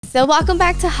So welcome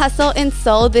back to Hustle and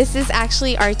Soul. This is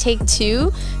actually our take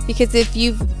 2, because if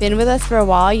you've been with us for a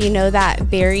while, you know that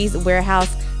Barry's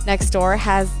warehouse next door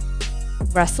has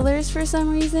wrestlers for some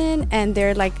reason, and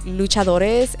they're like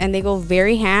luchadores, and they go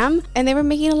very ham, and they were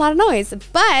making a lot of noise.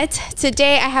 But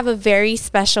today I have a very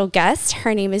special guest.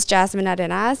 Her name is Jasmine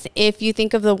Arenas. If you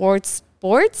think of the word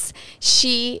sports,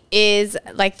 she is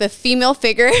like the female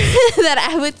figure that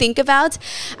I would think about.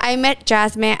 I met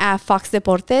Jasmine at Fox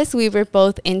Deportes. We were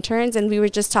both interns, and we were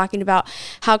just talking about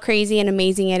how crazy and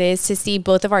amazing it is to see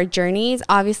both of our journeys.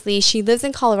 Obviously, she lives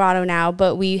in Colorado now,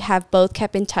 but we have both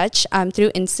kept in touch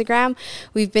through Instagram.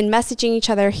 We've been messaging each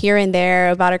other here and there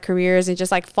about our careers and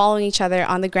just like following each other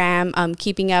on the gram,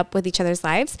 keeping up with each other's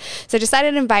lives. So I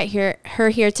decided to invite her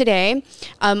here today.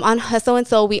 On Hustle and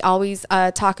Soul, we always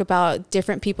talk about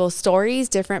different people's stories,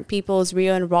 different people's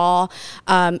real and raw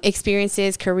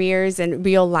experiences, careers, and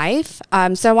real life.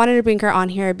 So I wanted to bring her on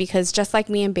here because just like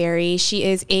me and Barry, she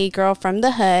is a girl from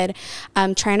the hood,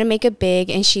 trying to make it big,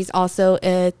 and she's also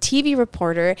a TV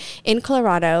reporter in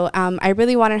Colorado. I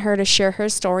really wanted her to share her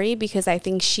story because I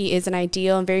think she is an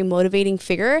ideal and very motivating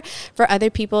figure for other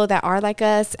people that are like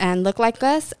us and look like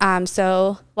us.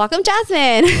 So welcome,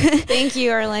 Jasmine. Thank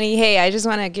you, Arlene. Hey, I just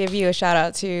want to give you a shout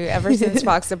out to Ever Since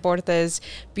Fox Deportes.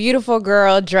 Beautiful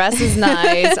girl, dresses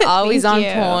nice, always on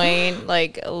point.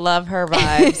 Like, love her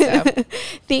vibe. So.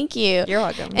 Thank you. You're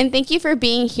welcome. And thank you for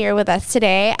being here with us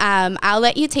today. I'll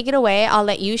let you take it away. I'll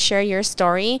let you share your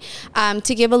story.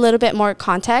 To give a little bit more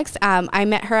context, I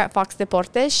met her at Fox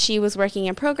Deportes. She was working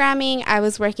in programming. I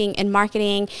was working in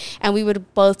marketing, and we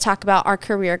would both talk about our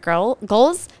career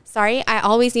goals. Sorry, I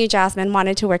always knew Jasmine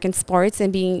wanted to work in sports,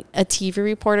 and being a TV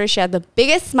reporter, she had the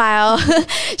biggest smile.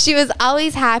 She was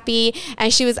always happy,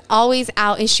 and she was always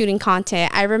out and shooting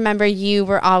content. I remember you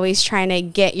were always trying to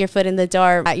get your foot in the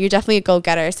door. You're definitely a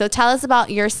go-getter. So tell us about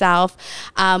yourself,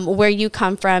 where you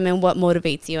come from, and what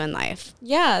motivates you in life.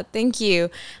 Yeah, thank you.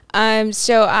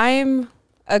 So I'm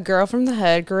a girl from the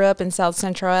hood, grew up in South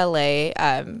Central LA,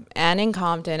 and in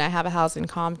Compton. I have a house in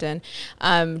Compton.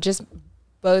 Just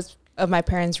both of my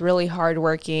parents really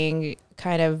hardworking,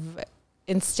 kind of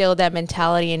instilled that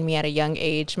mentality in me at a young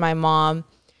age. My mom,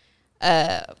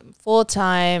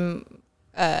 full-time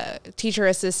teacher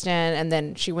assistant, and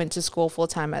then she went to school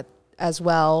full-time as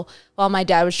well, while my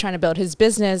dad was trying to build his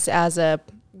business as a,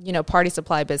 party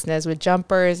supply business with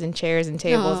jumpers and chairs and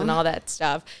tables and all that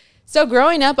stuff. So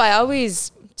growing up, I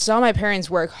always saw my parents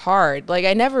work hard. Like,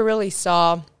 I never really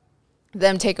saw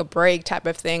them take a break type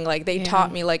of thing. Like, they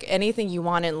taught me, like, anything you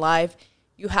want in life,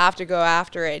 you have to go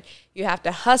after it. You have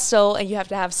to hustle, and you have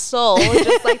to have soul,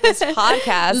 just like this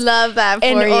podcast. Love that for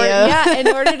you. Yeah, in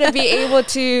order to be able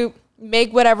to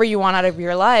make whatever you want out of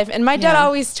your life. And my dad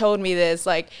always told me this,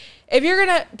 like, if you're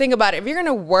going to think about it, if you're going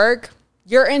to work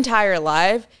your entire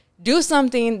life, do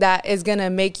something that is going to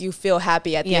make you feel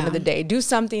happy at the end of the day. Do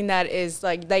something that is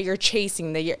like that you're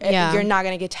chasing, that you're not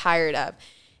going to get tired of.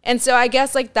 And so I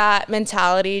guess like that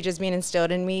mentality just being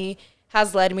instilled in me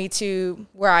has led me to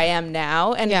where I am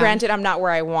now. And granted, I'm not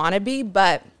where I want to be,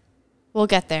 but we'll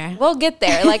get there. We'll get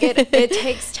there. Like it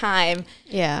takes time.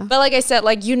 Yeah. But like I said,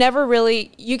 like you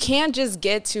can't just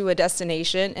get to a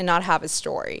destination and not have a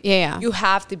story. Yeah. You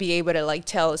have to be able to like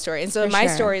tell a story. And so my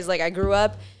story is like, I grew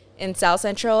up in South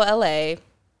Central LA,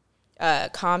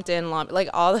 Compton, like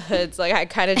all the hoods. Like I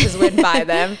kind of just went by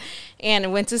them.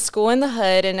 And went to school in the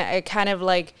hood, and I kind of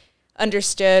like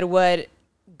understood what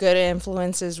good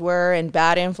influences were and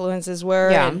bad influences were.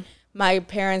 Yeah. And my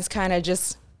parents kind of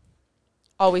just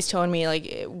always told me,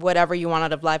 like, whatever you want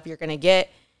out of life, you're going to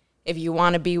get. If you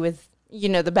want to be with,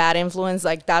 the bad influence,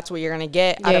 like that's what you're going to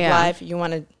get out of life. You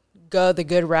want to go the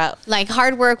good route. Like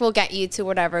hard work will get you to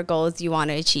whatever goals you want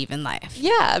to achieve in life.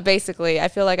 Yeah, basically. I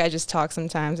feel like I just talk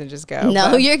sometimes and just go.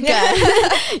 No, you're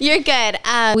good. You're good.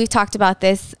 We've talked about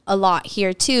this a lot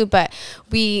here too, but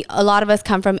a lot of us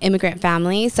come from immigrant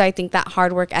families. So I think that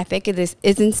hard work ethic is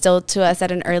instilled to us at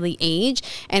an early age.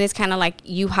 And it's kind of like,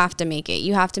 you have to make it.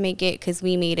 You have to make it because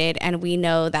we made it. And we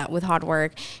know that with hard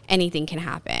work, anything can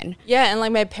happen. Yeah. And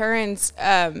like my parents,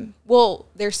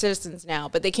 they're citizens now,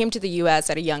 but they came to the U.S.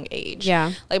 at a young age.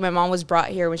 Yeah. Like my mom was brought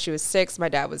here when she was 6. My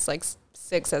dad was like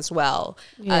 6 as well.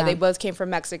 Yeah. They both came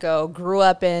from Mexico, grew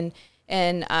up in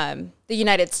the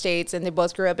United States, and they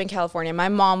both grew up in California. My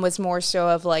mom was more so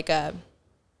of like a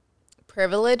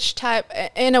privileged type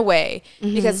in a way,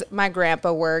 because my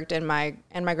grandpa worked and my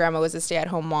grandma was a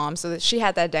stay-at-home mom, so that she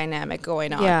had that dynamic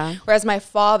going on. Yeah. Whereas my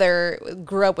father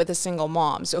grew up with a single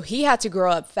mom, so he had to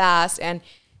grow up fast, and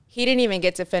he didn't even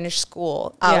get to finish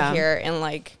school out here in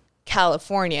like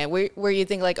California, where you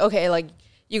think like, okay, like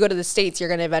you go to the States, you're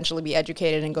going to eventually be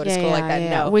educated and go to school like that.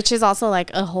 No. Which is also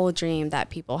like a whole dream that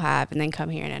people have and then come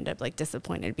here and end up like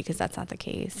disappointed because that's not the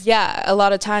case. Yeah. A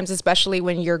lot of times, especially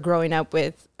when you're growing up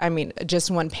with, I mean, just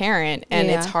one parent, and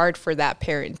it's hard for that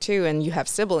parent too. And you have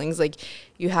siblings, like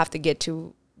you have to get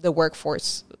to the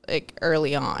workforce like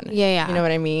early on. Yeah. You know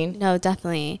what I mean? No,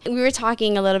 definitely. We were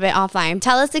talking a little bit offline.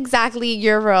 Tell us exactly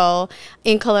your role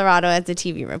in Colorado as a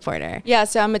TV reporter. Yeah,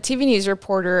 so I'm a TV news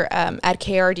reporter at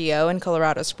KRDO in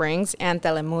Colorado Springs and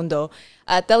Telemundo.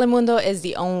 Telemundo is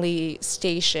the only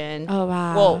station. Oh,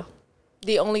 wow. Well,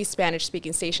 the only Spanish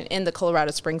speaking station in the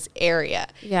Colorado Springs area.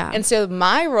 Yeah. And so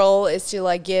my role is to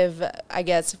like give, I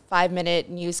guess, 5-minute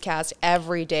newscast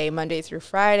every day, Monday through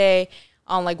Friday,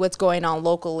 on like what's going on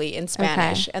locally in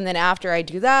Spanish. And then after I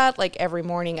do that, like every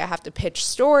morning I have to pitch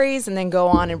stories and then go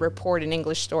on and report an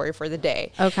English story for the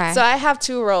day. Okay. So I have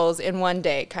 2 roles in one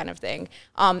day kind of thing.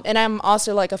 And I'm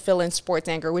also like a fill-in sports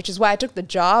anchor, which is why I took the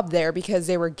job there, because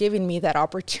they were giving me that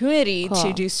opportunity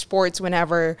to do sports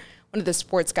whenever one of the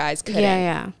sports guys couldn't.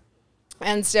 Yeah.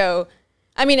 And so,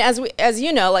 I mean, as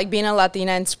you know, like being a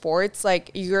Latina in sports,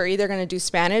 like you're either going to do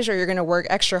Spanish or you're going to work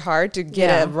extra hard to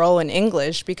get a role in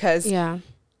English, because a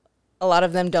lot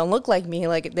of them don't look like me.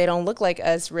 Like they don't look like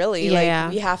us really.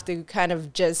 Like we have to kind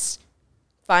of just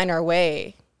find our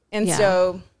way. And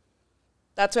so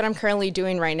that's what I'm currently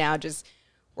doing right now. Just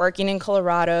working in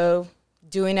Colorado,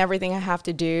 doing everything I have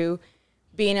to do,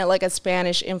 being like a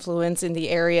Spanish influence in the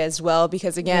area as well.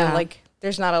 Because again, like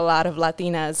there's not a lot of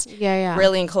Latinas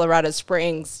really in Colorado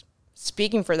Springs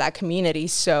speaking for that community.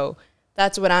 So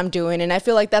that's what I'm doing. And I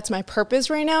feel like that's my purpose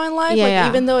right now in life.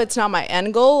 Even though it's not my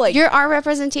end goal, like you're our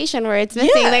representation where it's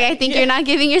missing. Like I think you're not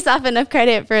giving yourself enough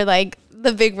credit for like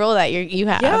the big role that you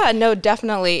have. Yeah, no,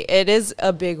 definitely. It is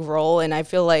a big role. And I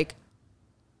feel like,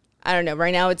 I don't know,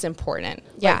 right now it's important.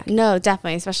 Yeah, no,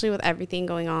 definitely, especially with everything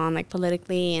going on like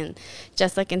politically and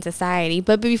just like in society.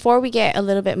 But before we get a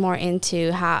little bit more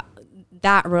into how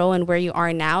that role and where you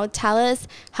are now, tell us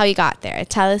how you got there.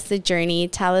 Tell us the journey.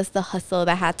 Tell us the hustle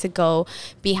that had to go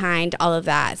behind all of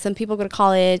that. Some people go to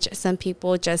college. Some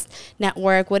people just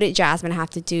network. What did Jasmine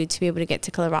have to do to be able to get to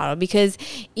Colorado? Because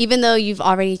even though you've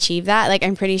already achieved that, like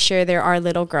I'm pretty sure there are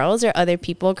little girls or other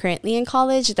people currently in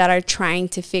college that are trying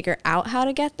to figure out how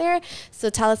to get there.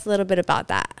 So tell us a little bit about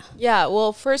that. Yeah,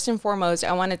 well, first and foremost,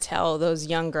 I want to tell those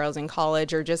young girls in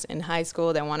college or just in high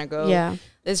school that want to go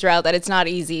this route that it's not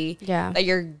easy. Yeah. That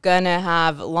you're going to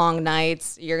have long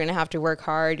nights. You're going to have to work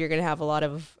hard. You're going to have a lot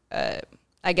of,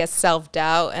 I guess,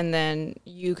 self-doubt. And then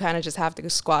you kind of just have to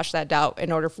squash that doubt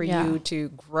in order for you to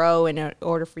grow, and in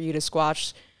order for you to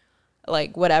squash,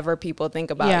 like, whatever people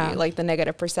think about you, like the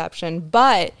negative perception.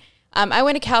 But I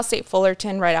went to Cal State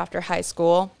Fullerton right after high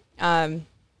school. That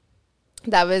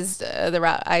was the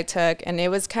route I took. And it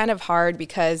was kind of hard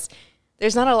because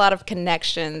there's not a lot of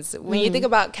connections. When you think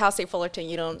about Cal State Fullerton,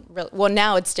 you don't really, well,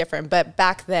 now it's different, but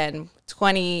back then,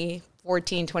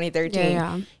 2014,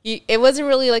 2013, it wasn't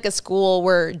really like a school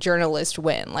where journalists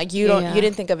win. Like you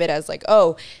didn't think of it as like,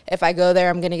 oh, if I go there,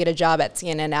 I'm going to get a job at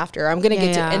CNN after, I'm going to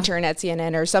get to intern at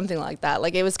CNN or something like that.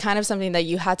 Like it was kind of something that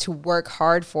you had to work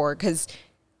hard for because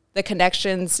the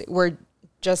connections were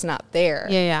just not there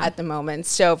at the moment.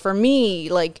 So for me,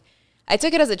 like, I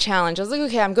took it as a challenge. I was like,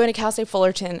 okay, I'm going to Cal State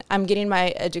Fullerton. I'm getting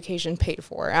my education paid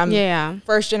for. I'm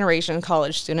first generation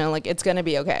college student. Like, it's going to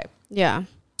be okay. Yeah.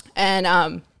 And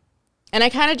I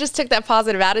kind of just took that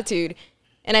positive attitude,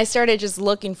 and I started just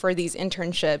looking for these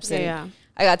internships. And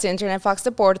I got to intern at Fox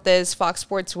Deportes, Fox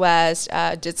Sports West,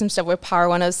 did some stuff with Power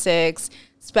 106,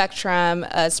 Spectrum,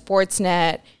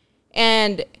 Sportsnet.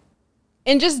 And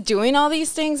in just doing all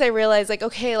these things, I realized, like,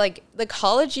 okay, like, the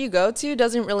college you go to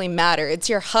doesn't really matter. It's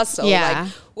your hustle. Yeah.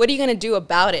 Like, what are you going to do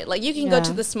about it? Like, you can go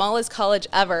to the smallest college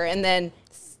ever and then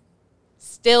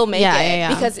still make it.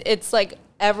 Because it's, like,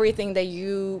 everything that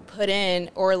you put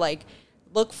in or, like,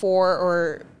 look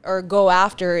for or go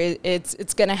after,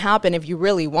 it's going to happen if you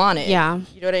really want it. Yeah.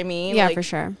 You know what I mean? Yeah, like, for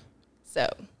sure. So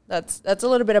that's a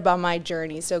little bit about my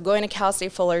journey. So going to Cal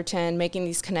State Fullerton, making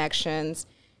these connections,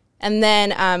 and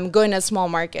then going to small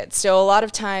markets. So a lot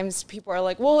of times people are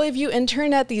like, well, if you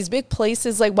intern at these big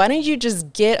places, like, why don't you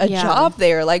just get a job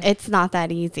there? Like, it's not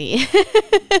that easy.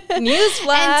 Newsflash.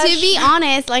 And to be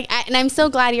honest, like, and I'm so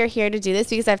glad you're here to do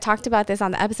this because I've talked about this on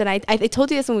the episode. I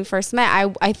told you this when we first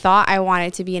met. I thought I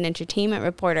wanted to be an entertainment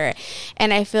reporter.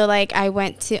 And I feel like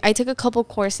I took a couple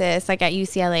courses like at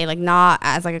UCLA, like not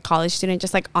as like a college student,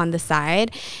 just like on the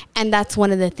side. And that's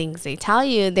one of the things they tell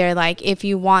you. They're like, if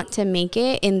you want to make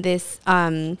it in this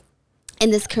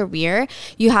in this career,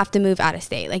 you have to move out of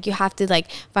state. Like, you have to like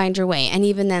find your way. And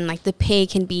even then, like, the pay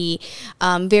can be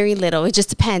very little. It just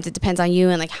depends. It depends on you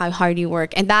and like how hard you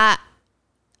work. And that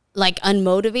like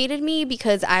unmotivated me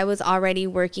because I was already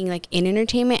working like in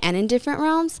entertainment and in different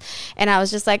realms. And I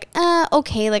was just like,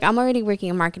 okay, like I'm already working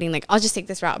in marketing. Like, I'll just take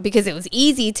this route because it was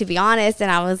easy, to be honest. And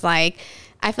I was like,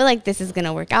 I feel like this is going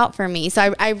to work out for me.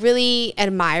 So I really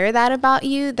admire that about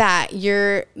you, that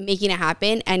you're making it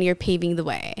happen and you're paving the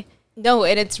way. No,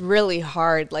 and it's really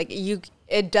hard. Like,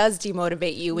 it does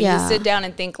demotivate you when you sit down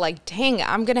and think like, dang,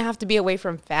 I'm going to have to be away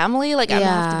from family. Like, I'm going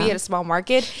to have to be at a small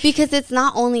market. Because it's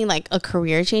not only like a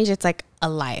career change, it's like a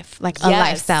life, like a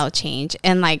lifestyle change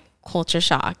and like culture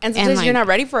shock. And sometimes like, you're not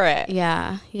ready for it.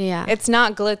 Yeah. It's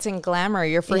not glitz and glamour,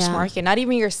 your first market, not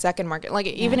even your second market. Like,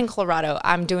 even in Colorado,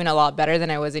 I'm doing a lot better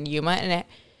than I was in Yuma. And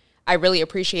I really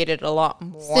appreciate it a lot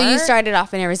more. So you started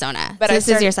off in Arizona, but so this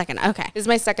is your second. Okay, this is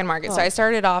my second market. Cool. So I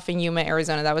started off in Yuma,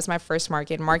 Arizona. That was my first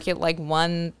market like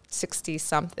 160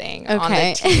 something on the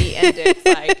TV index.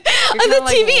 Like, on the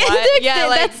TV index, yeah,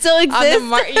 like that still exists.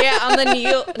 On the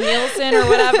Nielsen or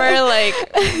whatever, like.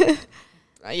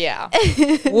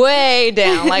 Way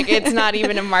down. Like, it's not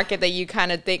even a market that you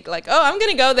kind of think like, oh, I'm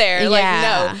gonna go there. Like,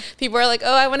 no, people are like,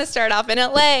 oh, I want to start off in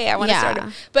LA. I want to start,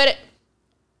 but.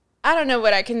 I don't know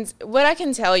what I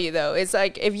can tell you though is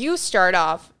like, if you start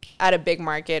off at a big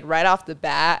market right off the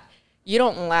bat, you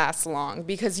don't last long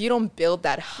because you don't build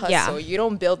that hustle. You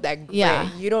don't build that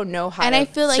grit. You don't know how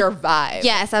to survive.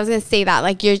 Yes, I was going to say that.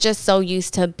 Like, you're just so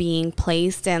used to being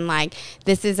placed and like,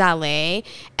 this is LA.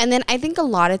 And then I think a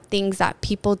lot of things that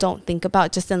people don't think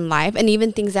about just in life, and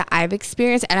even things that I've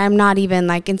experienced, and I'm not even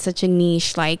like in such a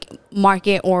niche like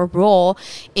market or role,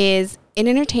 is in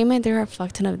entertainment, there are a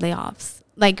fuck ton of layoffs.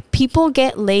 Like, people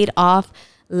get laid off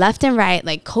left and right.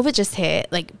 Like, COVID just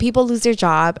hit. Like, people lose their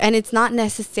job. And it's not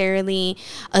necessarily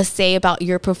a say about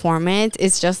your performance.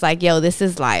 It's just like, yo, this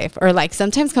is life. Or, like,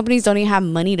 sometimes companies don't even have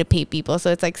money to pay people. So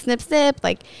it's like, snip, snip.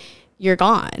 Like, you're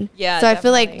gone. Yeah, so definitely. I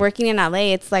feel like working in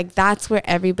LA, it's like that's where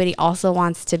everybody also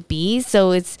wants to be.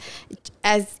 So it's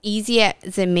as easy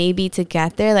as it may be to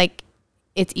get there. Like,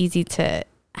 it's easy to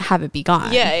have it be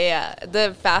gone. Yeah.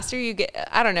 The faster you get,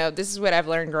 I don't know, this is what I've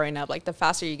learned growing up. Like, the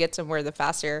faster you get somewhere, the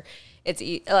faster it's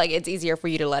easier for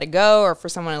you to let it go, or for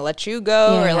someone to let you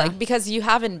go, or like, because you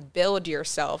haven't built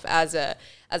yourself as a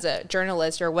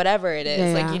journalist or whatever it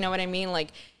is. Like, you know what I mean?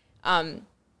 Like, I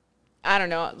don't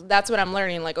know. That's what I'm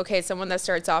learning. Like, okay, someone that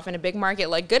starts off in a big market,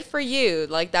 like, good for you.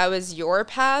 Like, that was your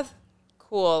path.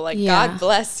 Cool. Like, God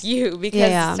bless you,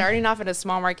 because starting off in a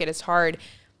small market is hard.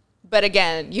 But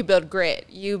again, you build grit,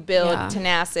 you build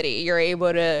tenacity. You're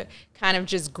able to kind of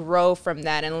just grow from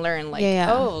that and learn, like,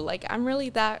 oh, like, I'm really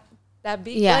that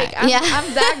big. Like, I'm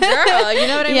that girl. You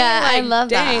know what I mean? Like, I love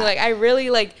that. Like, I really,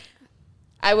 like,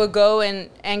 I would go and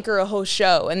anchor a whole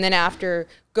show, and then after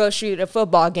go shoot a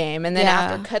football game, and then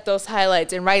after cut those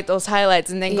highlights and write those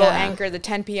highlights, and then go anchor the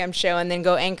 10 p.m. show, and then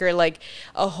go anchor, like,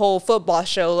 a whole football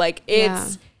show. Like,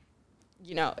 it's,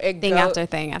 you know, thing after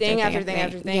thing. And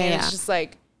it's just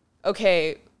like,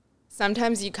 okay,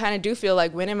 sometimes you kind of do feel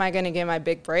like, when am I going to get my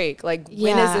big break? Like,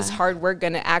 when is this hard work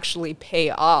going to actually pay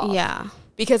off? Yeah.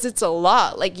 Because it's a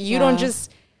lot. Like, I don't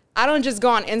just go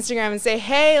on Instagram and say,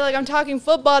 hey, like, I'm talking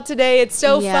football today. It's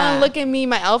so fun. Look at me.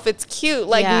 My outfit's cute.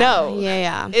 Like, no.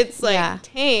 It's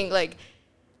like, dang, like,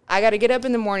 I got to get up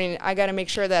in the morning. I got to make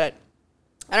sure that,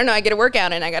 I get a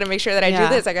workout in. I got to make sure that I do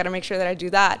this. I got to make sure that I do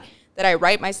that I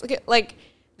write my, like,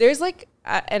 there's like,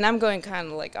 and I'm going kind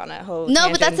of like on a whole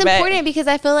tangent, but that's important, because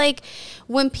I feel like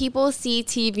when people see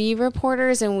TV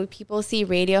reporters and when people see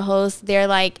radio hosts, they're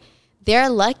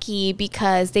lucky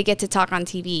because they get to talk on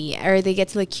TV, or they get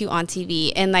to look cute on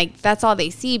TV, and like that's all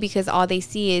they see, because all they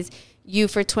see is you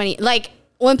for 20, like,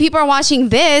 when people are watching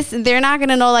this, they're not going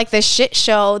to know like the shit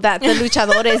show that the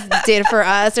luchadores did for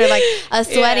us, or like us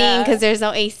sweating because there's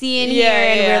no AC in here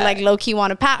and we're like low key want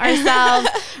to pat ourselves,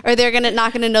 or they're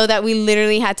not going to know that we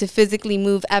literally had to physically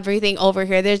move everything over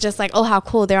here. They're just like, oh, how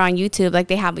cool, they're on YouTube. Like,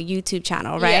 they have a YouTube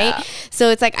channel, right?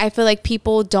 So it's like, I feel like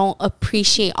people don't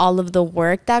appreciate all of the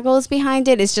work that goes behind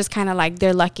it. It's just kind of like,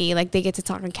 they're lucky, like they get to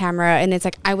talk on camera, and it's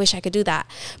like, I wish I could do that.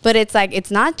 But it's like, it's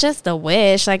not just a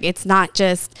wish. Like, it's not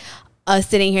just us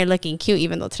sitting here looking cute,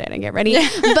 even though today I didn't get ready.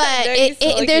 But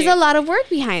there's a lot of work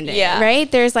behind it,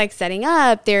 right? There's like setting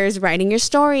up, there's writing your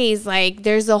stories, like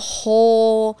there's a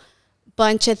whole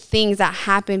bunch of things that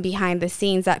happen behind the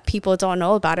scenes that people don't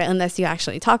know about it unless you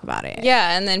actually talk about it.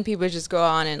 Yeah, and then people just go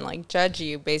on and like judge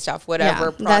you based off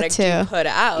whatever product you put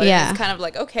out. Yeah. And it's kind of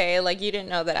like, okay, like you didn't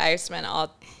know that I spent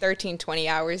all 13, 20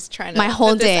 hours trying to my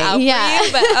whole put this day out for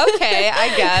you, but okay,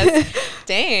 I guess.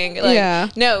 Dang.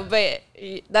 Like, no, but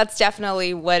that's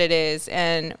definitely what it is.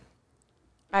 And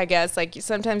I guess like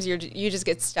sometimes you just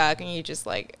get stuck and you just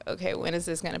like, okay, when is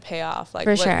this going to pay off? Like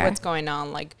what's going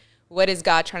on? Like, what is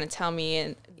God trying to tell me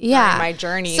in my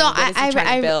journey? So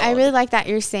I really like that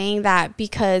you're saying that,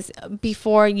 because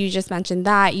before you just mentioned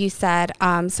that, you said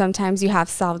sometimes you have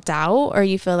self-doubt or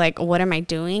you feel like, what am I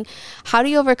doing? How do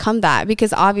you overcome that?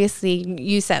 Because obviously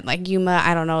you said like Yuma,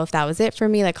 I don't know if that was it for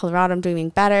me, like Colorado, I'm doing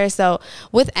better. So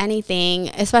with anything,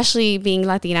 especially being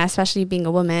Latina, especially being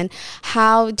a woman,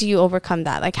 how do you overcome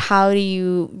that? Like, how do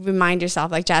you remind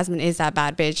yourself like Jasmine is that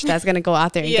bad bitch that's going to go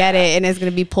out there and get it and is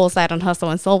going to be poolside on Hustle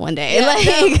and Soul one day? Yeah,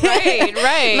 like,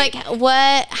 right. Like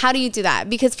how do you do that?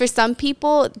 Because for some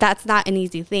people, that's not an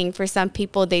easy thing. For some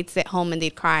people, they'd sit home and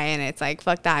they'd cry and it's like,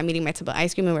 fuck that, I'm eating my tub of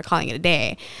ice cream and we're calling it a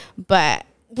day. But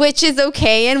which is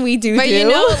okay, and we do. But you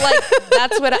know, like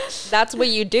that's what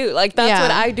you do. Like that's what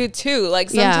I do too.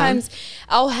 Like sometimes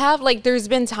I'll have like there's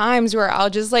been times where I'll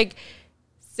just like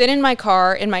sit in my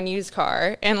car, in my news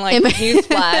car, and like news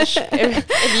flash.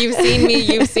 If you've seen me,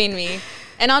 you've seen me.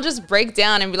 And I'll just break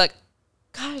down and be like,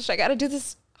 gosh, I got to do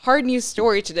this hard news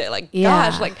story today. Like,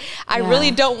 gosh, like I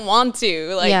really don't want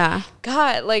to. Like,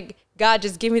 God,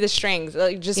 just give me the strength.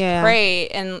 Like, just pray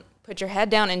and put your head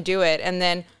down and do it. And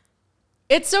then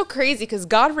it's so crazy because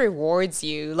God rewards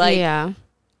you. Like,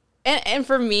 and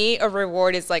for me, a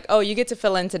reward is like, oh, you get to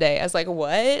fill in today. I was like,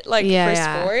 what? Like for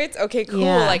sports? Okay, cool.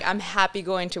 Like I'm happy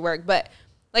going to work. But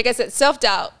like I said,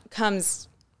 self-doubt comes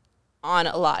on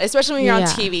a lot, especially when you're on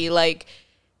TV. Like,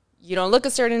 you don't look a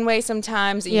certain way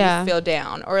sometimes and you feel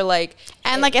down, or like,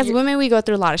 and like as women we go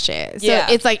through a lot of shit, so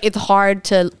it's like it's hard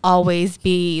to always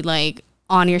be like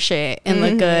on your shit and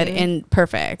look good and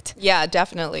perfect. Yeah,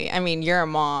 definitely. I mean, you're a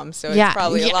mom, so it's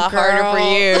probably a lot harder for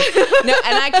you. No,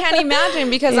 and I can't imagine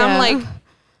because I'm like,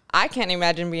 I can't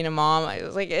imagine being a mom.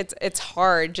 Like it's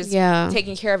hard just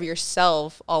taking care of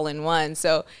yourself all in one.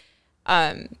 So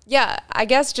I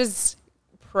guess just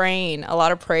praying, a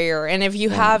lot of prayer. And if you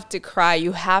have to cry,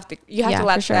 you have to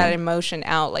let that emotion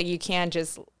out. Like you can't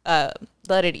just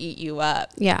let it eat you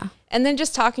up. Yeah. And then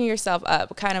just talking yourself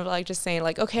up, kind of like just saying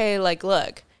like, okay, like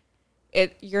look,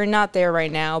 you're not there right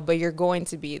now, but you're going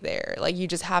to be there. Like you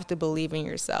just have to believe in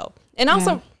yourself. And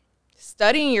also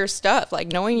studying your stuff,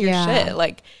 like knowing your shit.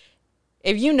 Like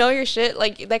if you know your shit,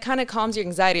 like that kind of calms your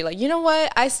anxiety. Like, you know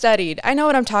what? I studied. I know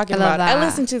what I'm talking about. I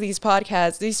listen to these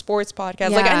podcasts, these sports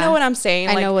podcasts. Like I know what I'm saying.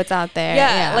 I know what's out there.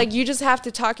 Yeah. Like you just have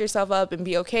to talk yourself up and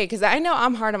be okay. Cause I know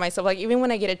I'm hard on myself. Like even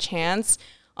when I get a chance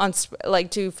on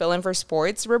like to fill in for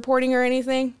sports reporting or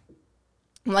anything,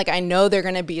 I'm like, I know they're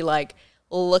going to be like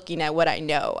looking at what I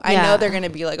know. I know they're going to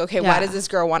be like, okay, why does this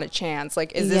girl want a chance?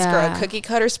 Like, is this girl a cookie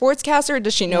cutter sportscaster or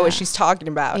does she know what she's talking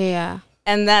about? Yeah.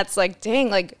 And that's like,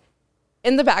 dang, like,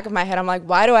 in the back of my head, I'm like,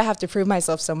 why do I have to prove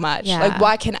myself so much? Yeah. Like,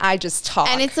 why can't I just talk?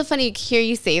 And it's so funny to hear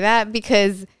you say that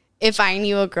because if I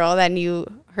knew a girl that knew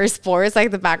her sports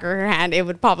like the back of her hand, it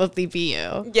would probably be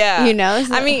you. Yeah. You know?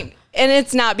 So. I mean, and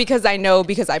it's not because I know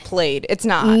because I played. It's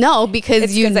not. No, because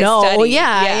it's you know. I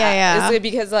Yeah. It's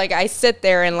because like I sit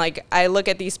there and like I look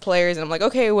at these players and I'm like,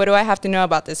 okay, what do I have to know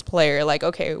about this player? Like,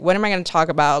 okay, what am I going to talk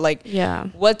about? Like,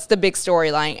 what's the big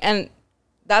storyline? And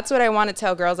that's what I want to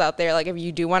tell girls out there. Like, if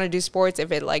you do want to do sports,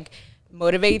 if it like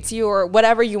motivates you or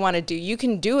whatever you want to do, you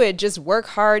can do it. Just work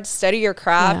hard, study your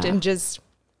craft, and just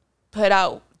put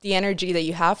out the energy that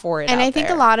you have for it. And I think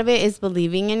a lot of it is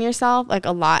believing in yourself, like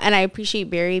a lot. And I appreciate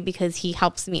Barry because he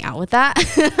helps me out with that.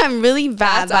 I'm really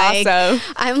bad. That's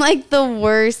awesome. I'm like the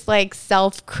worst, like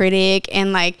self-critic,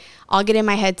 and like I'll get in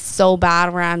my head so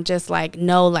bad where I'm just like,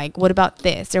 no, like what about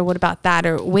this or what about that,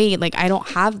 or wait, like I don't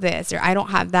have this or I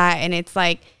don't have that. And it's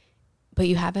like, but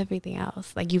you have everything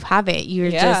else. Like you have it.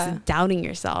 You're just doubting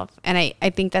yourself. And I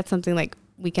think that's something like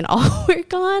we can all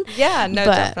work on. Yeah, no,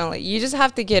 definitely. You just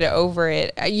have to get over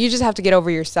it. You just have to get over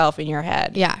yourself in your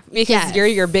head. Yeah. Because you're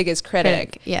your biggest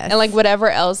critic. Yes. And like whatever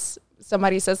else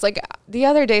somebody says, like the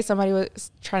other day somebody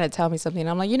was trying to tell me something.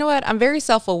 I'm like, you know what? I'm very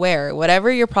self-aware.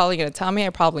 Whatever you're probably going to tell me,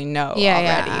 I probably know already.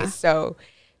 Yeah. So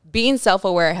being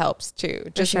self-aware helps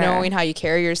too. Just knowing how you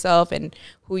carry yourself and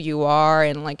who you are.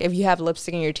 And like, if you have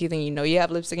lipstick in your teeth and you know you have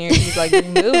lipstick in your teeth, like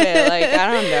move it. Like,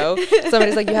 I don't know.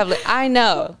 Somebody's like, you have, I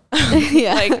know.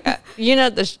 Like, you know,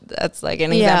 that's like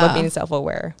an example of being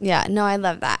self-aware. Yeah, no, I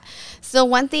love that. So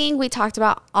one thing we talked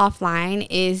about offline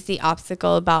is the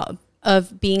obstacle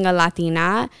of being a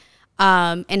Latina.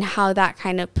 and how that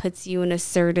kind of puts you in a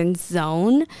certain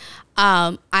zone.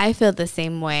 I feel the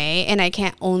same way, and I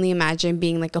can't only imagine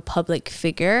being like a public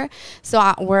figure. So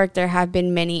at work, there have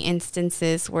been many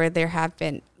instances where there have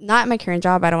been, not my current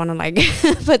job, I don't want to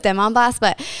like put them on blast,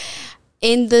 but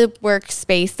in the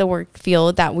workspace, the work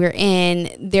field that we're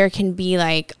in, there can be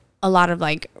like a lot of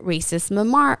like racist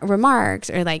remarks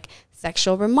or like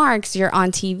sexual remarks. You're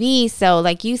on TV. So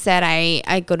like you said,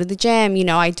 I go to the gym, you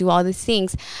know, I do all these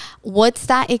things. What's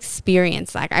that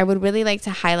experience like? I would really like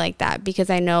to highlight that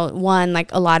because I know one,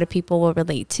 like a lot of people will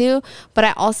relate to, but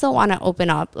I also want to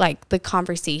open up like the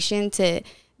conversation to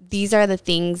these are the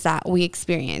things that we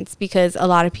experience because a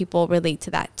lot of people relate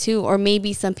to that too. Or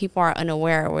maybe some people are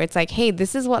unaware where it's like, hey,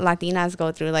 this is what Latinas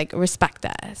go through. Like, respect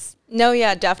us. No,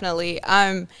 yeah, definitely.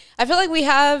 I feel like we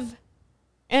have,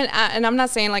 and I'm not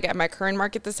saying like at my current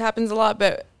market this happens a lot,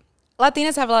 but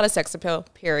Latinas have a lot of sex appeal,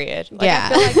 period. Like, yeah.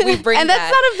 I feel like we bring and that's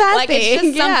that. not a bad like, thing. It's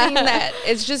just yeah. something that,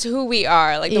 it's just who we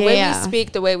are. Like, the way we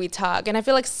speak, the way we talk. And I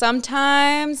feel like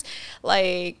sometimes,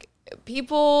 like,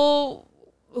 people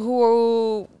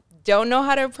who don't know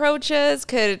how to approach us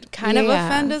could kind of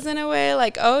offend us in a way.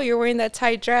 Like, oh, you're wearing that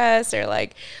tight dress, or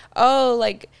like, oh,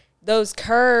 like those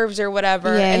curves or whatever.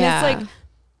 And it's like,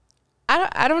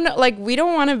 I don't know, like we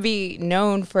don't want to be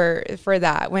known for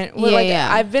that. When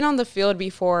I've been on the field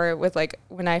before with like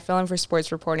when I fill in for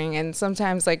sports reporting, and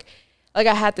sometimes like I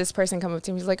had this person come up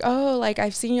to me, he's like, oh, like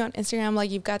I've seen you on Instagram, like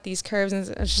you've got these curves, and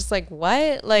it's just like,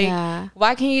 what? Like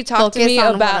why can't you talk to me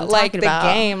about like the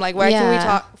game? Like why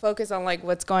can't we focus on like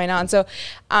what's going on? So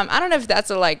I don't know if that's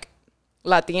a like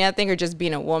Latina thing or just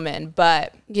being a woman,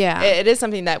 but it is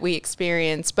something that we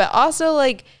experience. But also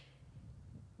like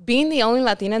being the only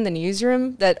Latina in the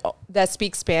newsroom that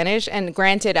speaks Spanish, and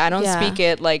granted, I don't speak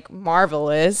it like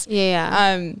marvelous.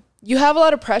 You have a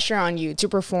lot of pressure on you to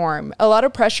perform, a lot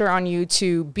of pressure on you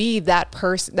to be that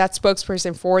person, that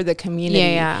spokesperson for the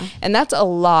community. And that's a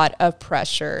lot of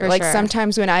pressure.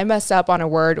 Sometimes when I mess up on a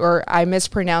word or I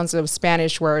mispronounce a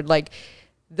Spanish word, like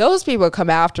those people come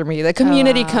after me. The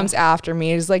community comes after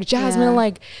me. It's like, Jasmine,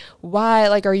 like, why?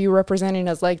 Like, are you representing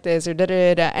us like this? Or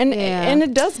da-da-da-da. And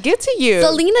it does get to you.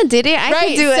 Selena did it. I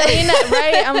can do Selena, it.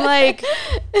 Right? I'm like,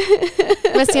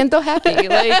 me siento happy.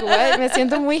 Like, what? Me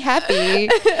siento muy happy.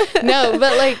 No,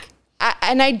 but like,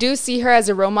 I do see her as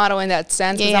a role model in that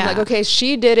sense. Because I'm like, okay,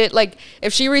 she did it. Like,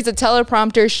 if she reads a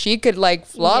teleprompter, she could like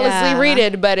flawlessly read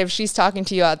it. But if she's talking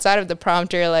to you outside of the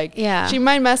prompter, like, she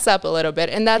might mess up a little bit.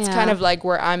 And that's kind of like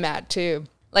where I'm at too.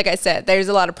 Like I said, there's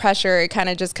a lot of pressure. It kind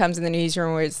of just comes in the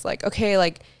newsroom where it's like, okay,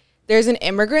 like there's an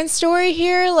immigrant story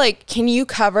here. Like, can you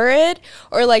cover it?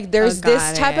 Or like, there's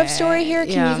this type of story here.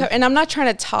 Can you cover? And I'm not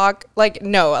trying to talk like,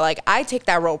 no, like I take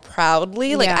that role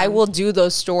proudly. Like I will do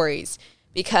those stories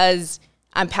because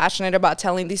I'm passionate about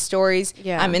telling these stories.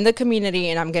 I'm in the community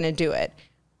and I'm going to do it.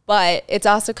 But it's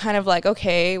also kind of like,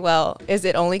 okay, well, is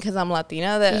it only because I'm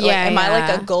Latina that am I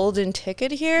like a golden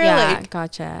ticket here? Like,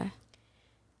 gotcha.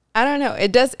 I don't know.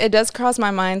 It does cross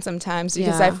my mind sometimes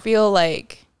because I feel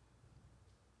like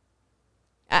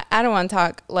I don't want to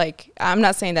talk like, I'm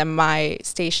not saying that my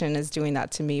station is doing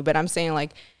that to me, but I'm saying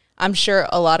like, I'm sure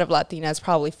a lot of Latinas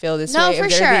probably feel this way if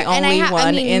they're the only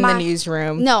one in the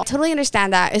newsroom. No, totally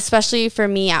understand that, especially for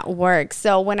me at work.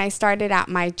 So when I started at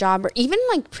my job, or even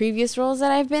like previous roles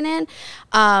that I've been in,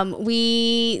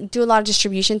 we do a lot of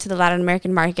distribution to the Latin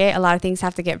American market. A lot of things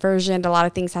have to get versioned. A lot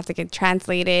of things have to get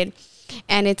translated.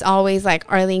 And it's always like,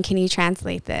 Arlene, can you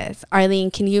translate this?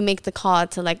 Arlene, can you make the call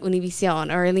to like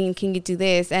Univision? Or Arlene, can you do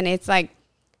this? And it's like,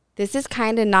 this is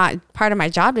kind of not part of my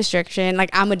job description. Like,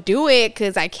 I'm going to do it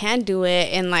because I can do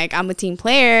it. And like, I'm a team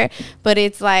player, but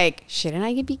it's like, shouldn't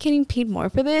I be getting paid more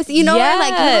for this? You know,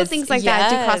 like little things like that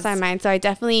do cross my mind. So I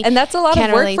definitely, and that's a lot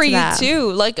of work for you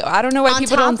too. Like, I don't know why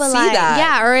people don't see that.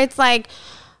 Yeah. Or it's like,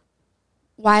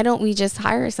 why don't we just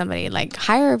hire somebody, like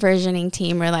hire a versioning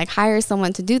team or like hire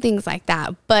someone to do things like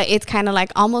that? But it's kind of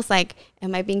like, almost like,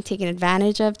 am I being taken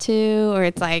advantage of too? Or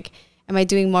it's like, am I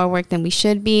doing more work than we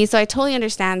should be? So I totally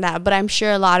understand that, but I'm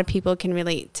sure a lot of people can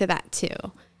relate to that too.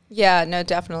 Yeah, no,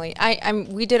 definitely.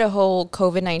 We did a whole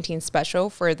COVID-19 special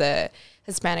for the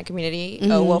Hispanic community,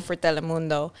 for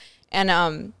Telemundo.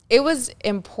 And it was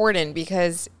important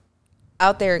because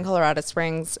out there in Colorado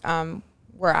Springs,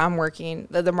 where I'm working,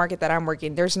 the market that I'm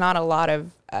working, there's not a lot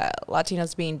of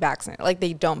Latinos being vaccinated. Like,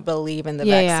 they don't believe in the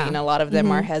vaccine. A lot of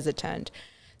them are hesitant.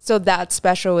 So that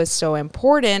special is so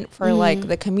important for like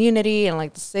the community, and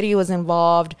like the city was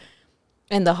involved.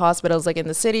 and the hospitals like in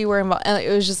the city were involved, and it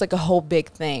was just like a whole big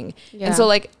thing. Yeah. And so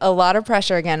like a lot of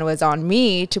pressure again was on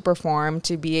me to perform,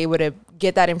 to be able to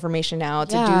get that information out,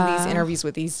 to do these interviews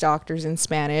with these doctors in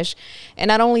Spanish. And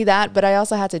not only that, but I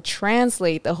also had to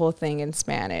translate the whole thing in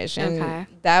Spanish. And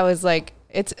that was like,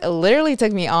 it literally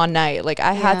took me all night. Like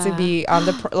I had to be on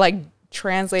the like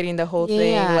translating the whole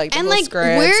thing, like the and whole like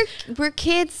script. we're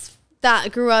kids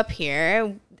that grew up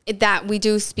here that we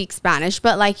do speak Spanish,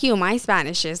 but like you, my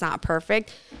Spanish is not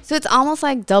perfect, so it's almost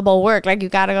like double work. Like you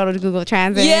gotta go to Google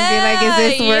Translate and be like, is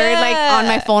this word like on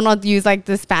my phone? I'll use like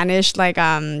the Spanish like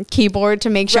keyboard to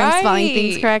make sure I'm spelling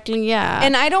things correctly.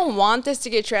 And I don't want this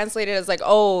to get translated as like,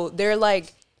 oh, they're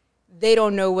like, they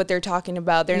don't know what they're talking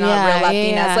about, they're not real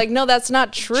Latinas. Like, no, that's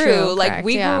not true. Like correct,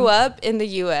 we grew up in the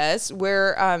US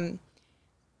where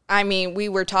I mean, we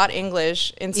were taught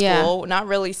English in school, not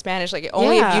really Spanish, like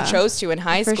only if you chose to in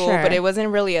high school, but it wasn't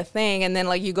really a thing. And then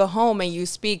like you go home and you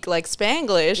speak like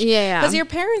Spanglish because your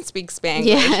parents speak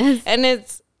Spanglish. And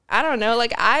it's, I don't know,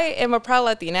 like I am a proud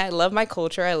Latina. I love my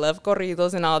culture. I love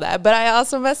corridos and all that. But I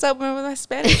also mess up with my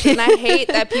Spanish. And I hate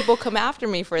that people come after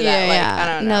me for that. Like,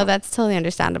 I don't know. No, that's totally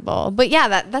understandable. But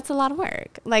yeah, that's a lot of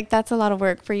work. Like that's a lot of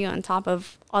work for you on top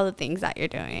of all the things that you're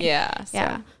doing. Yeah. So.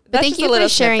 Yeah. But thank you for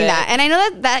sharing that. And I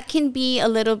know that can be a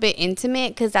little bit intimate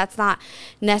because that's not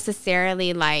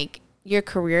necessarily like your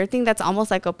career thing. That's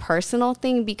almost like a personal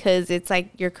thing because it's like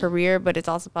your career, but it's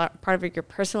also part of your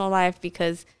personal life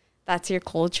because that's your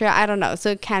culture. I don't know.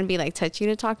 So it can be like touchy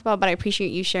to talk about, but I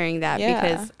appreciate you sharing that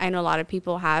because I know a lot of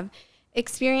people have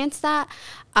experienced that.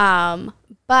 But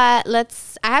I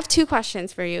have 2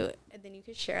 questions for you and then you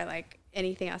could share like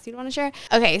anything else you'd want to share?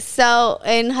 Okay, so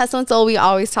in Hustle and Soul, we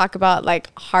always talk about like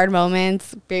hard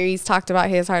moments. Barry's talked about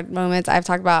his hard moments. I've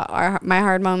talked about my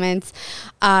hard moments.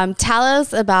 Tell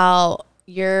us about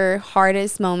your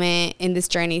hardest moment in this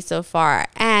journey so far.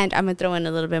 And I'm going to throw in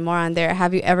a little bit more on there.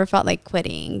 Have you ever felt like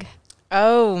quitting?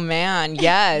 Oh, man.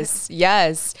 Yes.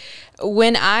 Yes.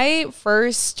 When I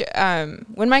first,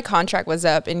 when my contract was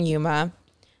up in Yuma,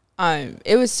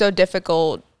 it was so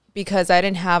difficult because I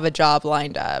didn't have a job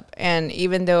lined up. And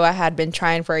even though I had been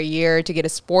trying for a year to get a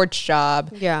sports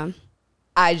job,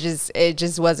 it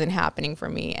just wasn't happening for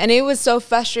me. And it was so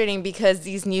frustrating because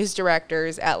these news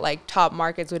directors at like top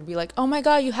markets would be like, oh my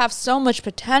God, you have so much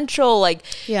potential. Like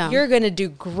you're going to do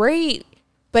great.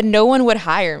 But no one would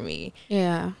hire me.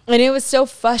 Yeah. And it was so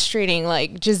frustrating,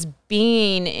 like just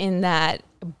being in that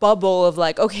bubble of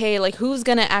like, okay, like who's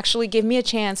going to actually give me a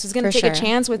chance? Who's going to take a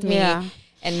chance with me? Yeah.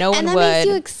 And no one would. And that makes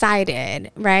you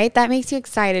excited, right? That makes you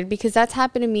excited because that's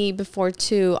happened to me before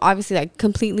too. Obviously, like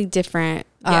completely different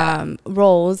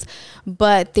roles,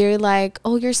 but they're like,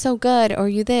 "Oh, you're so good," or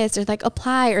 "You this," or like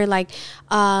apply, or like,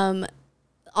 "I'll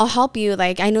help you."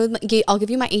 Like I know, I'll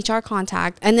give you my HR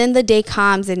contact, and then the day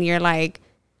comes and you're like,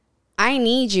 "I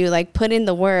need you." Like put in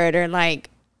the word or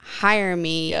like hire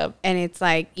me, and it's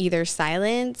like either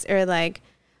silence or like,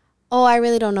 "Oh, I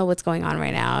really don't know what's going on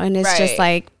right now," and it's just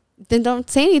like. Then don't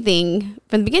say anything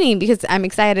from the beginning because I'm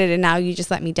excited and now you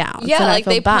just let me down. Yeah, so like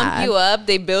they pump you up,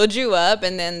 they build you up,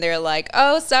 and then they're like,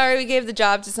 oh, sorry, we gave the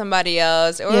job to somebody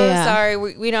else. Or sorry,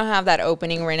 we don't have that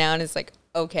opening right now. And it's like,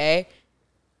 okay,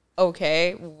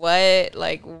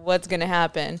 what's going to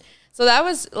happen? So that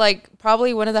was like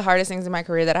probably one of the hardest things in my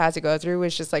career that I had to go through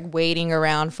was just like waiting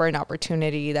around for an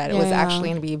opportunity that it was actually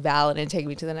going to be valid and take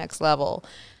me to the next level.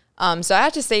 So I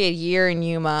had to stay a year in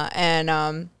Yuma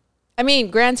and, I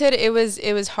mean, granted, it was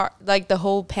hard, like the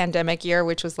whole pandemic year,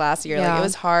 which was last year, like it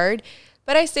was hard,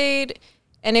 but I stayed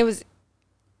and it was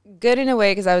good in a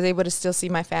way because I was able to still see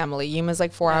my family. Yuma's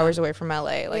like 4 hours away from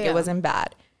LA. Like it wasn't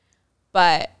bad.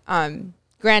 But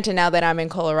granted, now that I'm in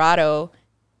Colorado,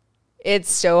 it's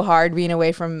so hard being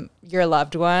away from your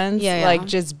loved ones. Like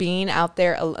just being out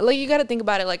there. Like you got to think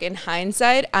about it. Like in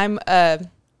hindsight, I'm a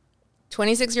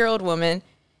 26-year-old woman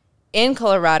in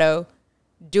Colorado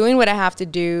doing what I have to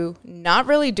do, not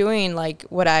really doing like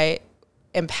what I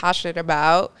am passionate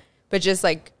about, but just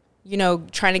like, you know,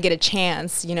 trying to get a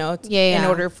chance, you know, in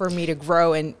order for me to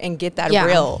grow and get that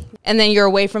real. And then you're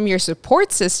away from your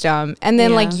support system. And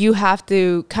then like you have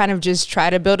to kind of just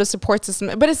try to build a support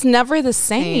system, but it's never the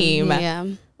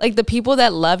same. Like the people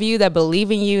that love you, that believe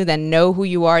in you, that know who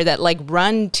you are, that like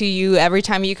run to you every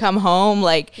time you come home,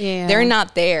 like they're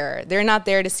not there. They're not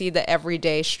there to see the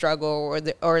everyday struggle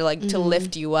or like to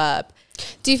lift you up.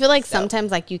 Do you feel like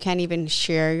sometimes like you can't even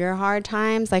share your hard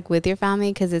times like with your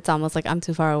family because it's almost like I'm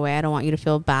too far away. I don't want you to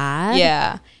feel bad.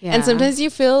 Yeah. And sometimes you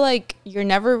feel like you're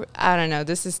never, I don't know,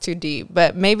 this is too deep,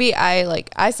 but maybe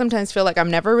I sometimes feel like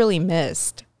I'm never really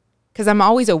missed because I'm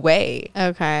always away.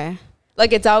 Okay.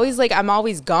 Like, it's always like I'm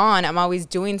always gone. I'm always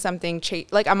doing something.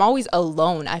 Like, I'm always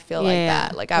alone. I feel like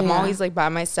that. Like, I'm always like by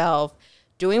myself,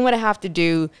 doing what I have to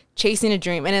do, chasing a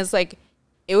dream. And it's like,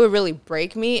 it would really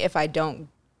break me if I don't,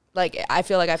 like, I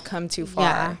feel like I've come too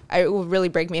far. It will really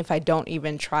break me if I don't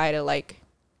even try to, like,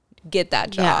 get that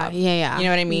job. Yeah. You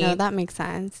know what I mean? No, that makes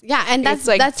sense. Yeah, and that's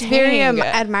like, that's very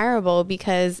admirable,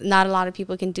 because not a lot of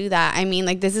people can do that. I mean,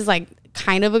 like, this is like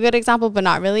kind of a good example, but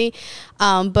not really.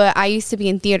 But I used to be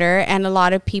in theater, and a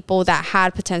lot of people that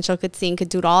had potential, could sing, could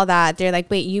do all that. They're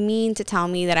like, wait, you mean to tell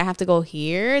me that I have to go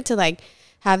here to like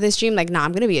have this dream? Like, nah,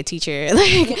 I'm gonna be a teacher.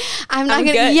 Like, I'm not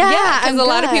gonna. Good. Yeah, because a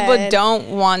lot of people don't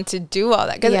want to do all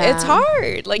that, because it's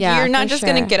hard. Like, you're not just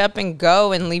gonna get up and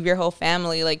go and leave your whole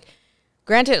family. Like,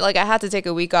 granted, like, I had to take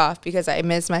a week off because I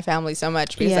miss my family so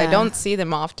much, because I don't see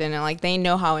them often, and like, they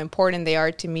know how important they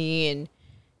are to me and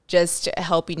just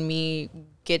helping me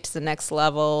get to the next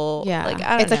level. Yeah, like,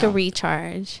 I don't know. Like a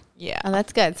recharge. Yeah. Oh,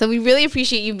 that's good. So we really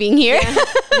appreciate you being here.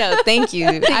 No, thank you.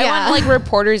 I want like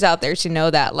reporters out there to know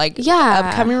that, like,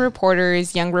 upcoming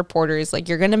reporters, young reporters, like,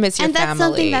 you're going to miss your family. And that's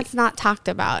something that's not talked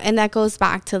about. And that goes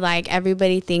back to, like,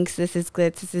 everybody thinks this is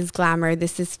glitz, this is glamour,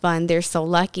 this is fun, they're so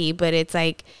lucky. But it's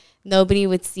like, nobody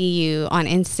would see you on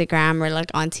Instagram or like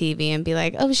on TV and be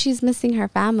like, oh, she's missing her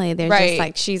family. They're just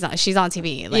like, she's on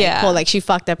TV. Like, cool, like, she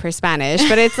fucked up her Spanish.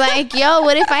 But it's like, yo,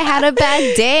 what if I had a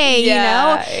bad day, you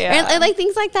know? And like,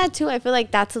 things like that too. I feel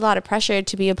like that's a lot of pressure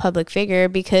to be a public figure,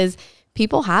 because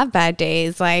people have bad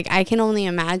days. Like, I can only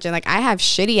imagine. Like, I have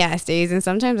shitty ass days, and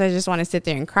sometimes I just want to sit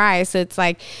there and cry. So it's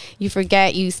like, you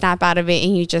forget, you snap out of it,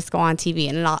 and you just go on TV.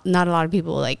 And not a lot of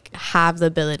people like have the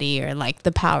ability or like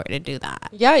the power to do that.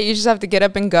 Yeah, you just have to get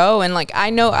up and go. And like, I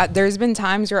know there's been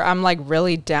times where I'm like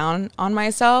really down on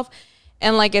myself,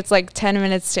 and like, it's like 10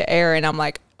 minutes to air, and I'm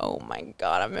like, oh my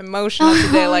God, I'm emotional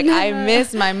today. Like, I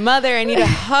miss my mother. I need a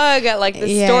hug. Like,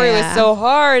 the story was so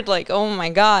hard. Like, oh my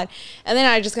God. And then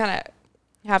I just kind of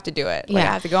have to do it. Like,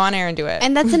 I have to go on air and do it.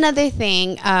 And that's another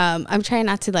thing. I'm trying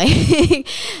not to like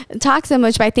talk so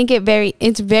much, but I think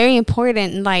it's very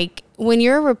important. Like, when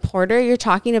you're a reporter, you're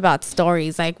talking about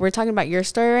stories. Like, we're talking about your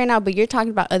story right now, but you're talking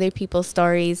about other people's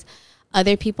stories,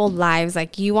 other people's lives.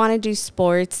 Like, you want to do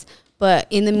sports, but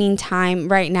in the meantime,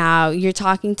 right now, you're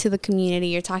talking to the community.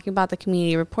 You're talking about the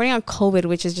community, reporting on COVID,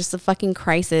 which is just a fucking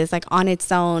crisis, like, on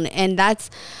its own. And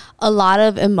that's a lot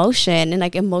of emotion and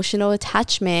like emotional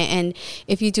attachment. And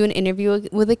if you do an interview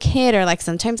with a kid, or like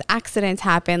sometimes accidents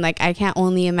happen, like, I can't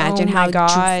only imagine how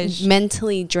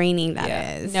mentally draining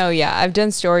that is. No, I've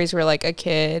done stories where like a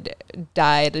kid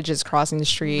died just crossing the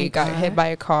street, got hit by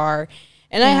a car,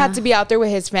 and I had to be out there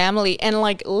with his family, and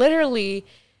like, literally,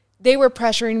 they were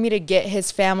pressuring me to get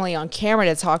his family on camera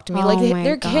to talk to me. Like,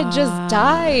 their kid just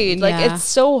died. Like, it's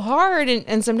so hard.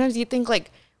 And sometimes you think,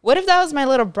 like, what if that was my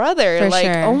little brother? Like,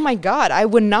 oh my God, I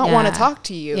would not want to talk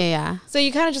to you. So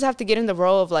you kind of just have to get in the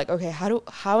role of like, okay,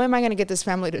 how am I going to get this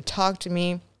family to talk to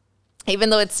me?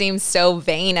 Even though it seems so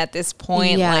vain at this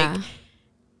point, like,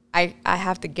 I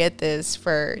have to get this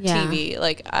for TV.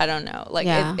 Like, I don't know. Like,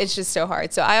 it's just so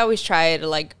hard. So I always try to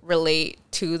like relate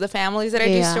to the families that I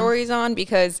do stories on,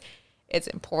 because it's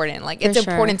important. Like, it's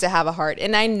important to have a heart.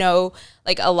 And I know,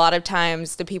 like, a lot of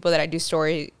times the people that I do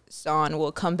stories on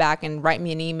will come back and write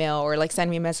me an email or like send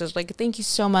me a message like, thank you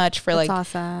so much for like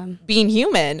awesome. Being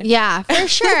human. Yeah, for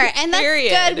sure. And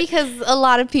that's good, because a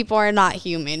lot of people are not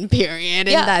human, period.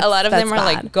 And a lot of them are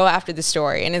like, go after the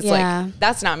story, and it's like,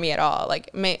 that's not me at all. Like,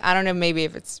 I don't know, maybe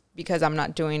if it's because I'm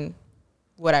not doing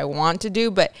what I want to do,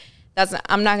 but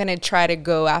I'm not gonna try to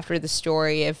go after the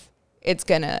story if it's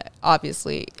gonna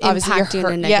obviously impact you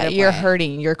in a negative way. You're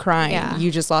hurting, you're crying, you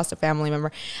just lost a family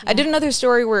member. I did another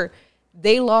story where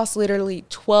they lost literally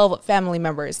 12 family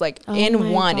members, like,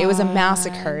 in one. God. It was a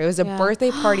massacre. It was a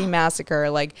birthday party massacre.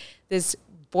 Like, this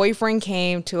boyfriend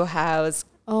came to a house.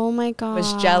 Oh my God.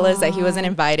 Was jealous that he wasn't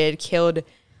invited, killed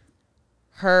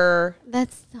her,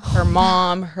 her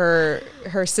mom, her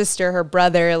sister, her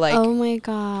brother, like, oh my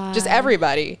God. Just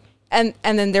everybody. And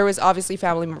then there was obviously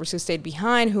family members who stayed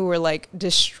behind who were like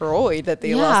destroyed that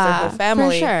they lost their whole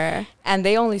family. For sure. And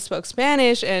they only spoke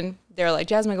Spanish, and they were like,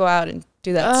 Jasmine, go out and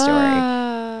do that story.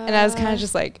 And I was kind of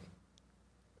just like,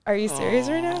 are you serious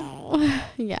right now?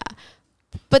 Yeah.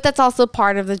 But that's also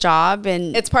part of the job,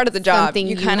 and it's part of the job.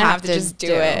 You kind of have to just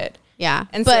do it. Yeah.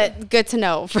 And but so, good to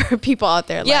know for people out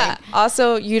there. Yeah. Like,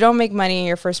 also, you don't make money in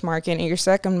your first market. In your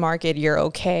second market, you're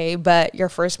okay. But your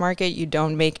first market, you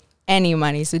don't make any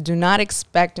money, so do not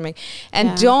expect to make.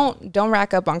 And don't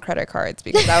rack up on credit cards,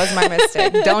 because that was my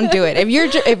mistake. Don't do it.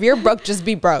 If you're broke, just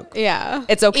be broke. Yeah,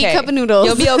 it's okay. Eat cup of noodles.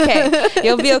 You'll be okay.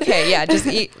 You'll be okay. Yeah, just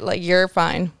eat. Like, you're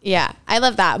fine. Yeah, I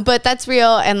love that. But that's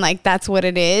real, and like that's what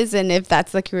it is. And if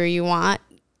that's the career you want,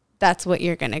 that's what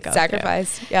you're gonna go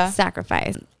sacrifice. through. Yeah,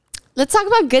 sacrifice. Let's talk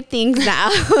about good things now.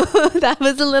 That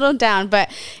was a little down, but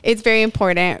it's very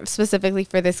important, specifically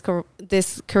for this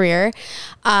career,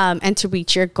 and to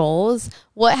reach your goals.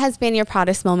 What has been your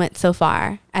proudest moment so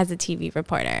far as a TV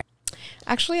reporter?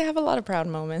 Actually, I have a lot of proud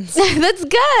moments. That's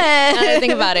good. Now to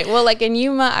think about it. Well, like in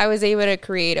Yuma, I was able to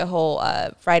create a whole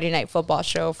Friday night football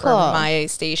show for my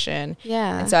station.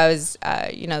 Yeah. And so I was,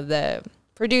 the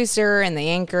producer and the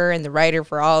anchor and the writer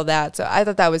for all of that. So I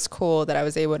thought that was cool that I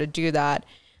was able to do that.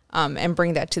 And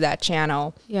bring that to that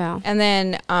channel. Yeah. And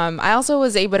then I also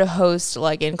was able to host,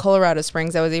 like in Colorado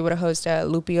Springs, I was able to host a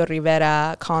Lupio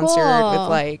Rivera concert with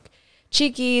like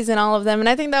Chiquis and all of them. And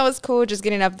I think that was cool, just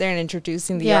getting up there and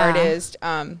introducing the artist.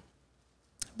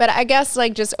 But I guess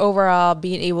like just overall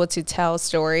being able to tell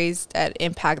stories that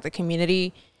impact the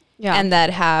community and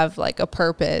that have like a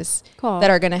purpose that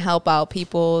are going to help out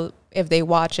people if they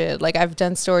watch it. Like I've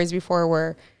done stories before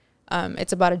where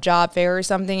it's about a job fair or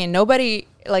something, and nobody,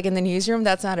 like in the newsroom,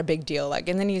 that's not a big deal. Like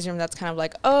in the newsroom, that's kind of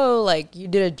like, oh, like you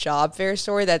did a job fair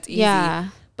story, that's easy. Yeah.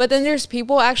 But then there's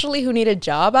people actually who need a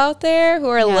job out there who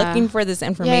are looking for this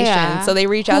information. So they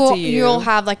reach out to you. You'll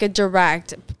have like a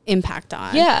direct impact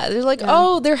on. Yeah. They're like,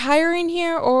 oh, they're hiring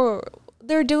here, or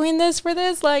they're doing this for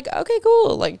this. Like, okay,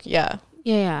 cool. Like, yeah.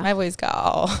 My voice got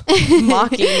all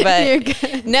mocking,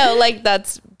 but no, like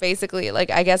that's basically like,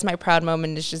 I guess my proud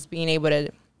moment is just being able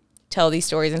to tell these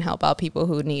stories and help out people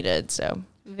who need it. So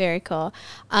very cool.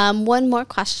 One more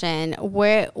question.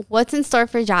 What's in store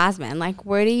for Jasmine? Like,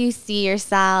 where do you see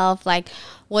yourself? Like,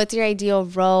 what's your ideal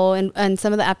role? And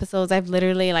some of the episodes I've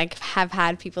literally like have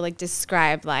had people like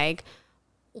describe like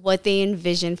what they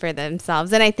envision for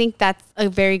themselves. And I think that's a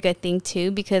very good thing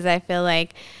too, because I feel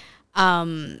like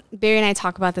Barry and I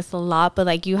talk about this a lot, but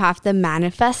like you have to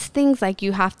manifest things. Like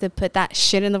you have to put that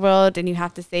shit in the world, and you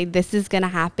have to say this is gonna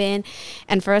happen.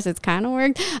 And for us, it's kind of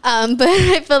worked. But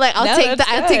I feel like I'll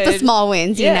take the small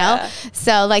wins, you know.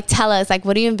 So like, tell us, like,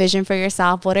 what do you envision for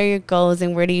yourself? What are your goals,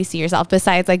 and where do you see yourself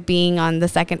besides like being on the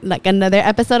second, like another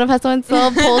episode of Hustle and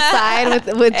Soul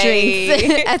poolside with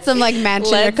drinks at some like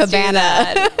mansion or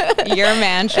cabana? Your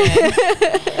mansion.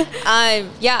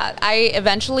 I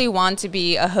eventually want to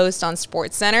be a host on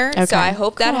SportsCenter, so I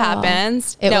hope that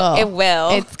happens. It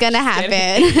will. It's gonna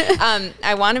happen.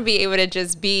 I want to be able to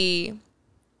just be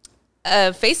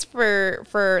a face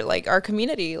for like our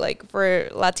community, like for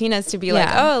Latinas to be like,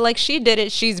 oh, like she did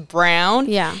it. She's brown,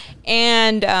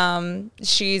 and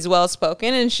she's well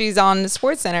spoken, and she's on the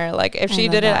SportsCenter. Like if she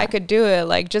did it, I could do it.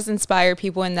 Like just inspire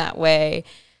people in that way.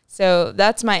 So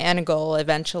that's my end goal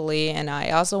eventually, and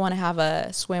I also want to have a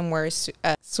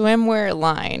swimwear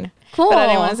line. Cool. But I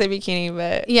didn't want to say bikini,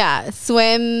 but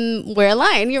swimwear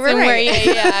line. You were right.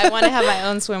 I want to have my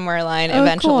own swimwear line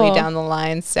eventually down the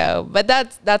line. So, but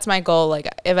that's my goal. Like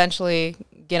eventually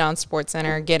get on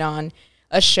SportsCenter, get on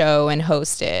a show and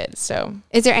host it. So,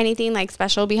 is there anything like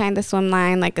special behind the swim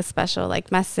line? Like a special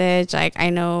like message? Like I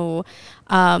know,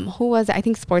 who was it? I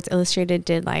think Sports Illustrated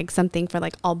did like something for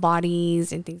like all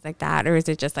bodies and things like that. Or is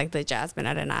it just like the Jasmine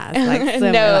Arenas? Like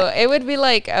no, it would be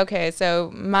like, okay,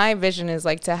 so my vision is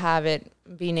like to have it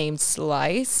be named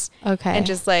Slice. Okay. And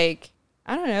just like,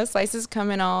 I don't know, slices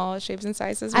come in all shapes and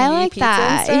sizes. I like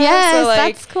that. Yes, so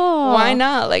like, that's cool. Why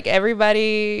not? Like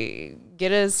everybody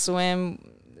get a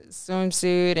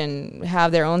swimsuit and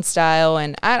have their own style,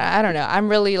 and I don't know, I'm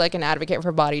really like an advocate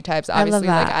for body types. Obviously,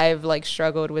 like I've like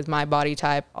struggled with my body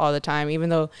type all the time, even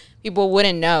though people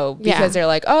wouldn't know, because they're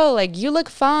like, oh, like you look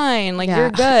fine, like you're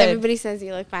good. Everybody says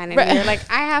you look fine, and you're like,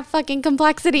 I have fucking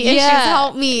complexity issues,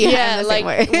 help me. Like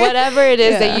whatever it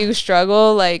is that you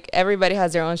struggle, like everybody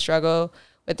has their own struggle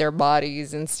with their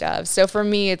bodies and stuff. So for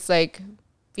me, it's like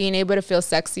being able to feel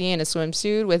sexy in a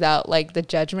swimsuit without like the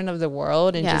judgment of the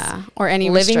world, and just or any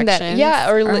living restrictions, that,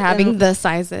 or having the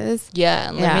sizes,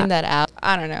 and living that out.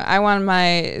 I don't know. I want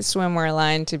my swimwear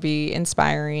line to be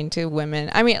inspiring to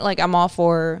women. I mean, like I'm all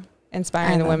for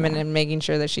inspiring the women and making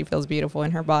sure that she feels beautiful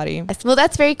in her body. Well,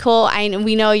 that's very cool.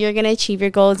 We know you're going to achieve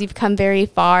your goals. You've come very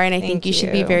far, and I think you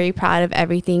should be very proud of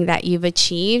everything that you've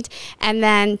achieved. And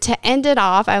then to end it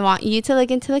off, I want you to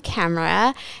look into the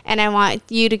camera, and I want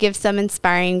you to give some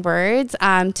inspiring words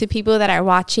to people that are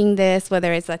watching this,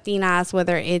 whether it's Latinas,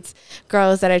 whether it's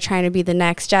girls that are trying to be the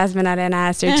next Jasmine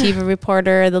Arenas or TV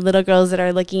reporter, the little girls that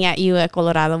are looking at you at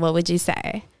Colorado. What would you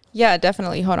say? Yeah,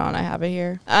 definitely. Hold on, I have it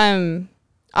here.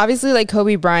 obviously like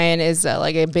Kobe Bryant is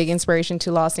like a big inspiration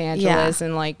to Los Angeles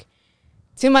and like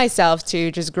to myself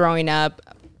too, just growing up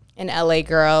an LA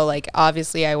girl. Like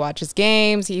obviously I watch his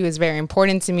games. He was very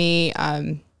important to me.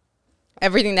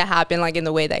 Everything that happened like in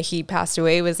the way that he passed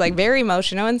away was like very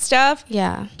emotional and stuff.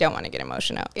 Yeah. Don't want to get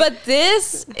emotional. But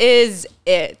this is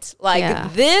it.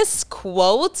 Like this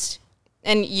quote,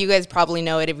 and you guys probably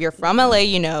know it if you're from LA,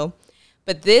 you know,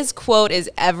 but this quote is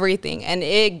everything and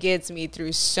it gets me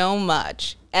through so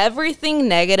much. Everything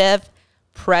negative,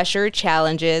 pressure,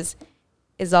 challenges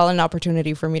is all an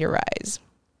opportunity for me to rise.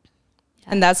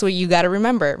 And that's what you got to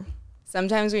remember.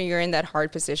 Sometimes when you're in that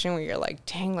hard position where you're like,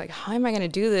 dang, like, how am I going to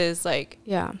do this? Like,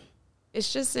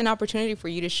 it's just an opportunity for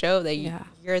you to show that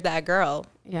you're that girl,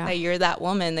 that you're that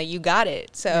woman, that you got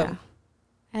it. So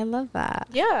I love that.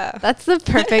 Yeah. That's the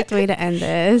perfect way to end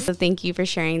this. So thank you for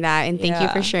sharing that. And thank you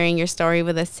for sharing your story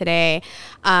with us today.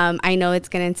 I know it's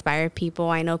going to inspire people.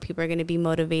 I know people are going to be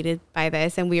motivated by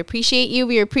this. And we appreciate you.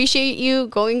 We appreciate you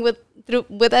going with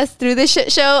us through this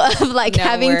shit show of like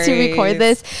having to record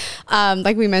this.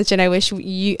 Like we mentioned, I wish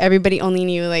everybody only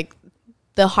knew like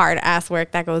the hard ass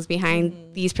work that goes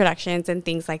behind these productions and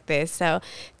things like this. So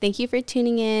thank you for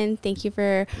tuning in. Thank you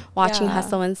for watching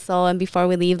Hustle and Soul. And before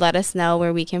we leave, let us know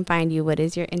where we can find you. What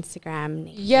is your Instagram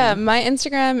name? Yeah, my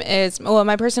Instagram is, well,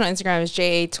 my personal Instagram is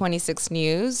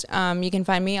JA26News. You can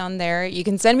find me on there. You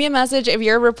can send me a message if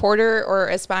you're a reporter or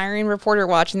aspiring reporter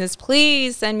watching this.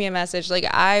 Please send me a message. Like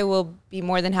I will be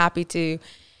more than happy to,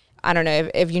 I don't know,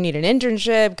 if you need an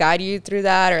internship, guide you through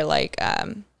that, or like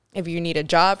if you need a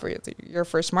job for your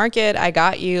first market, I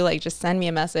got you. Like, just send me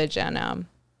a message and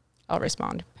I'll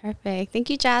respond. Perfect. Thank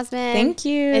you, Jasmine. Thank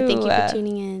you. And thank you for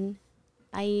tuning in.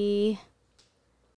 Bye.